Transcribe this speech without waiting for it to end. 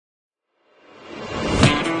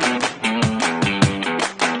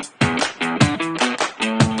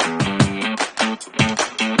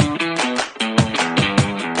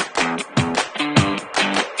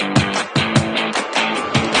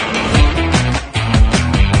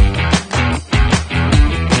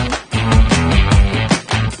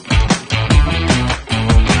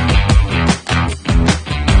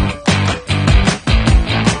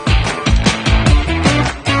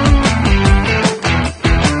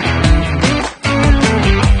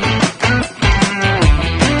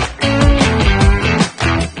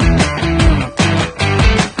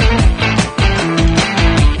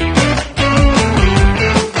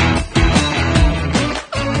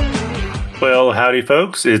Well, howdy,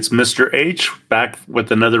 folks. It's Mr. H back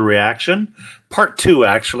with another reaction. Part 2,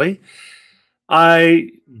 actually.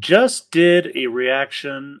 I just did a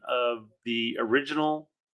reaction of the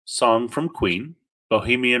original song from Queen,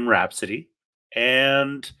 Bohemian Rhapsody.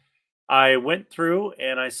 And I went through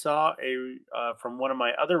and I saw from one of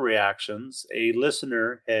my other reactions, a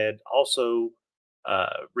listener had also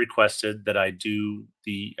requested that I do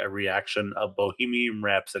the reaction of Bohemian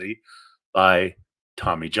Rhapsody by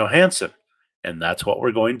Tommy Johansson. And that's what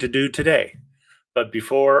we're going to do today. But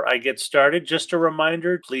before I get started, just a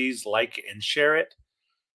reminder, please like and share it.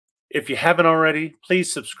 If you haven't already,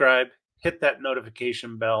 please subscribe, hit that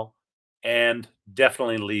notification bell, and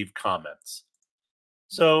definitely leave comments.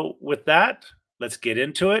 So with that, let's get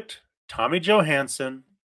into it. Tommy Johansson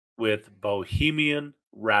with Bohemian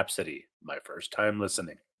Rhapsody, my first time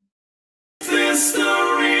listening. Is this the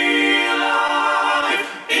real life?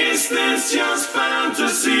 Is this just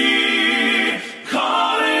fantasy?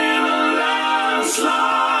 Caught in a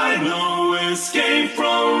landslide, no escape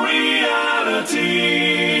from reality.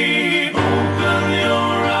 Open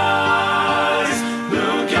your eyes,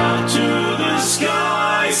 look out to the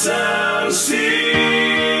skies and see.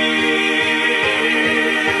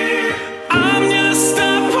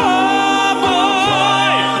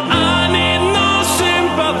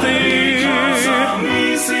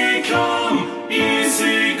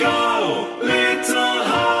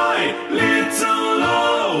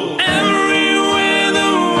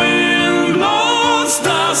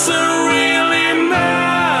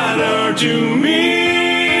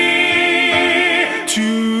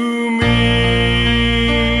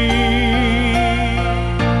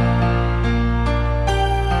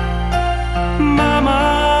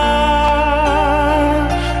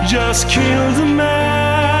 Just killed a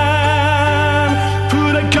man,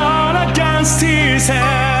 put a gun against his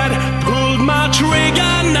head, pulled my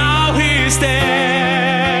trigger, now he's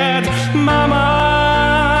dead. Mama,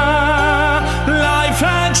 life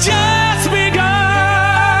had just begun,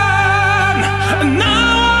 and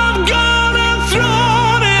now I've gone and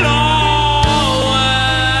thrown it all away.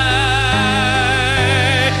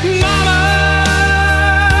 Mama,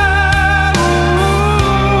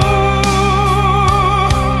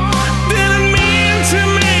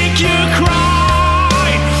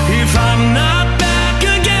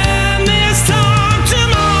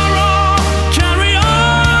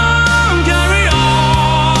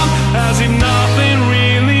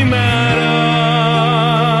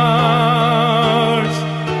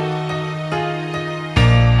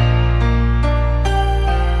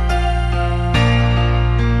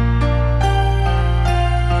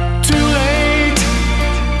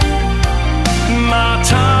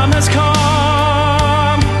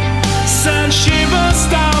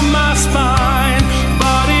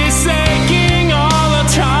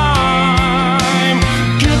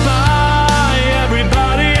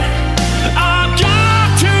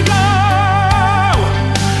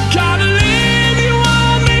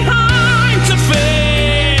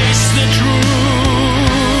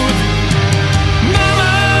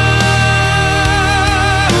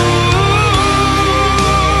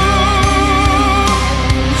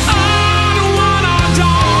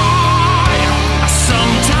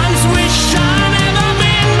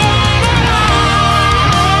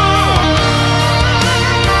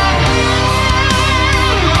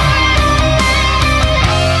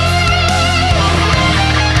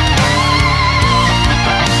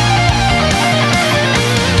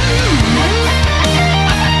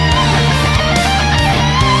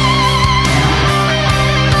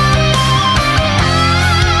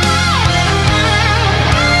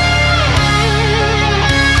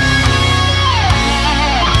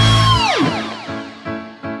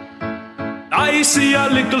 I see a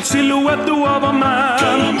little silhouette of a man.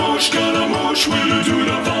 Scaramouche, will you do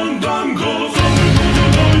the fandango?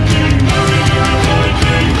 Lightning, very, very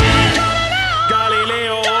lightning.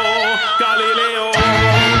 Galileo, Galileo,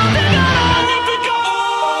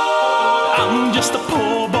 I'm just a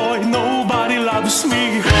poor boy, nobody loves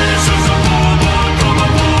me. This is a poor boy from a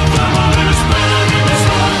poor family, spending his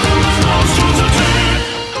life from his monstrosity.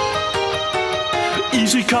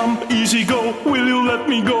 Easy come, easy go, will you let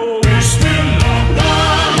me go?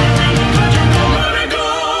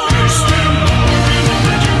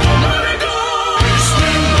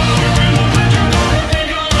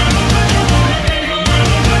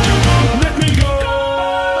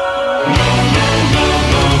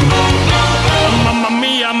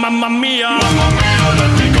 Mamma mia,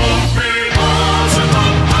 let me go.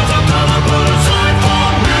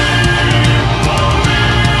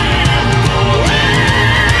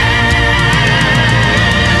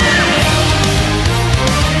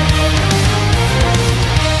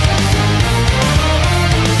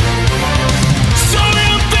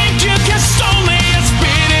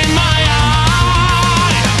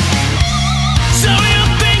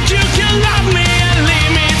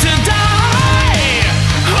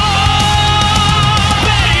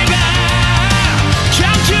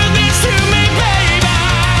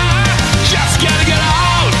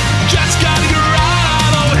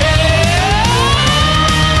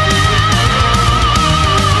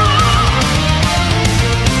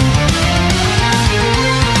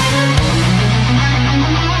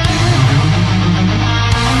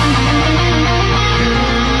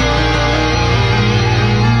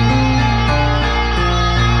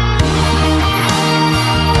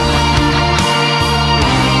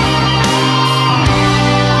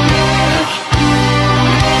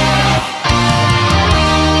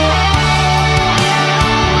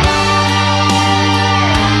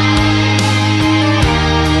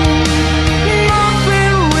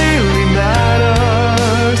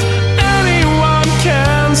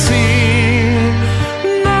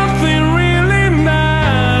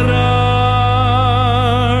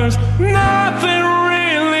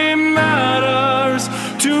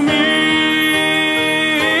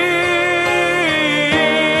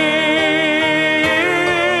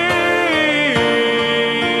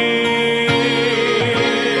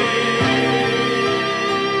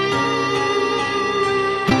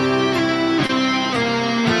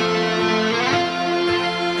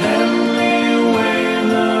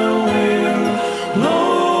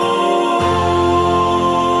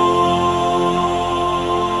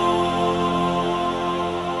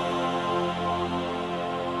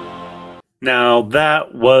 Now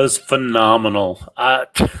that was phenomenal.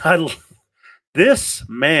 This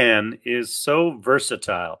man is so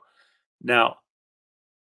versatile. Now,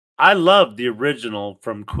 I love the original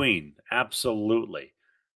from Queen, absolutely.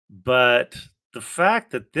 But the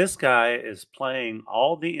fact that this guy is playing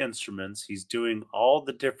all the instruments, he's doing all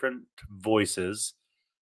the different voices,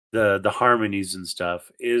 the harmonies and stuff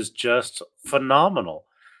is just phenomenal.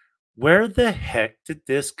 Where the heck did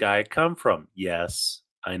this guy come from? Yes,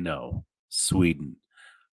 I know, Sweden.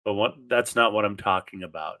 But that's not what I'm talking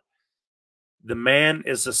about. The man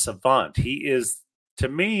is a savant. He is, to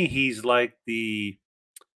me, he's like the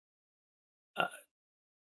uh,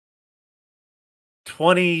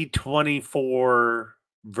 2024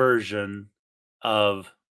 version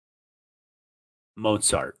of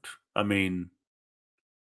Mozart. I mean,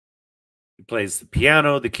 he plays the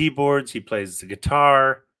piano, the keyboards, he plays the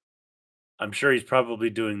guitar. I'm sure he's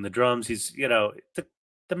probably doing the drums. He's, the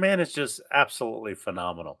man is just absolutely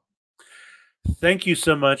phenomenal. Thank you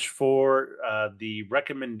so much for the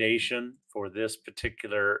recommendation for this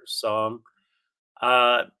particular song.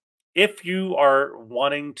 Uh, if you are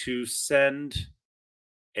wanting to send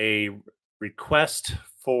a request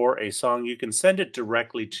for a song, you can send it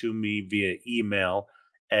directly to me via email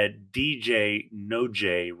at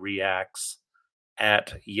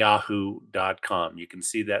djnojreacts@yahoo.com. You can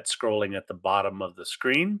see that scrolling at the bottom of the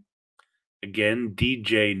screen. Again,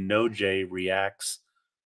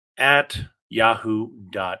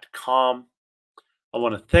 djnojreacts@yahoo.com. I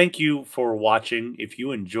want to thank you for watching. If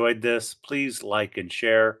you enjoyed this, please like and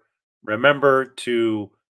share. Remember to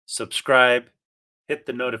subscribe, hit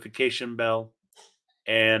the notification bell,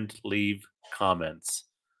 and leave comments.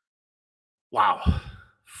 Wow.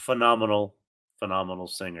 Phenomenal, phenomenal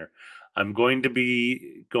singer. I'm going to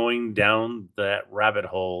be going down that rabbit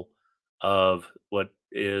hole of what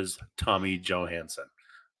is Tommy Johansson.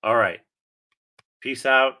 All right. Peace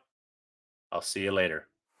out. I'll see you later.